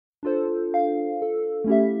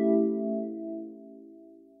Half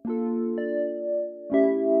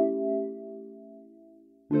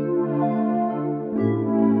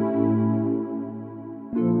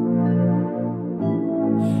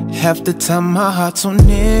the time my heart's on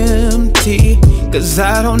empty, cause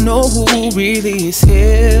I don't know who really is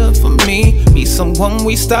here for me. Be someone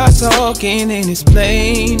we start talking and it's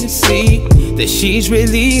plain to see that she's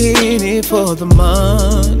really in it for the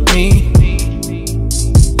money.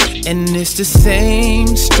 And it's the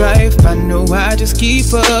same strife, I know I just keep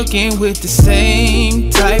fucking with the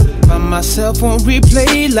same type. Find myself on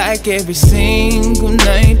replay like every single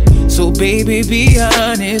night. So baby, be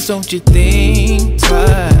honest, don't you think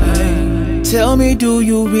twice. Tell me, do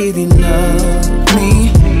you really love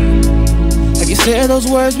me? Have you said those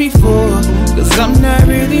words before? Cause I'm not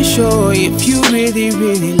really sure if you really,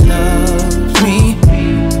 really love me.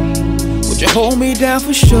 Would you hold me down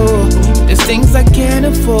for sure? There's things I can't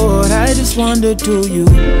afford. I just wonder, do you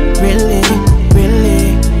really,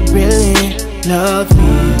 really, really love me?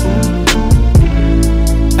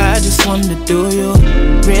 I just wonder, do you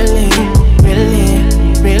really, really,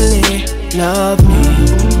 really love me?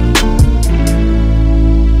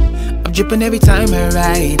 I'm dripping every time I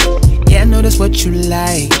ride. Yeah, I know that's what you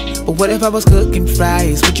like. But what if I was cooking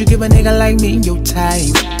fries? Would you give a nigga like me your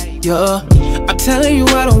time? Yeah, I'm telling you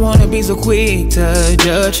I don't wanna be so quick to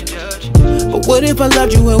judge. But what if I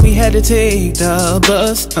loved you and we had to take the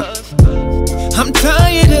bus? I'm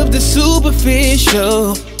tired of the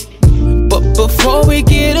superficial. But before we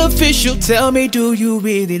get official, tell me, do you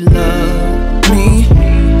really love me?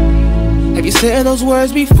 Have you said those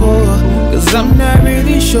words before? Cause I'm not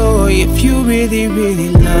really sure if you really, really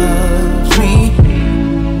love me.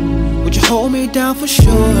 Would you hold me down for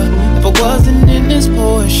sure? If I wasn't in this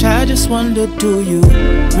Porsche, I just wonder, do you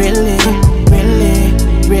really, really,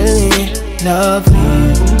 really love me?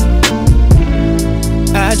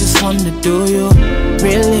 I just wonder, do you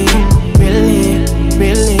really, really,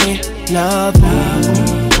 really love me?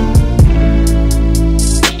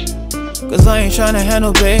 Cause I ain't tryna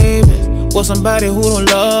handle babies with somebody who don't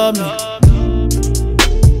love me.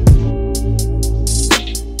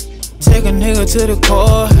 Take a nigga to the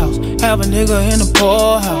courthouse, have a nigga in the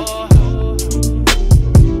poorhouse.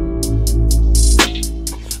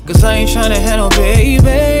 Cause I ain't tryna handle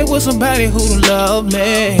baby with somebody who don't love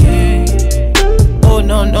me. Oh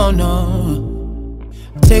no, no, no.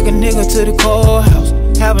 Take a nigga to the courthouse,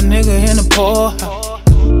 have a nigga in the poorhouse.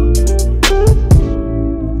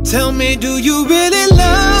 Tell me, do you really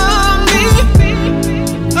love me?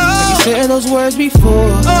 Have you said those words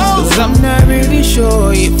before? Cause I'm not really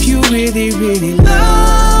sure if you really, really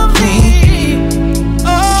love me. Would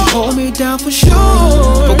you hold me down for sure?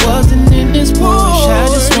 If I wasn't in this Porsche, I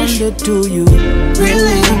just wonder, do you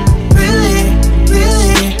really, really,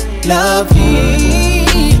 really love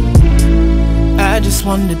me? I just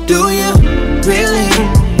wonder, do you really,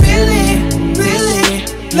 really, really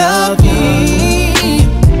love me?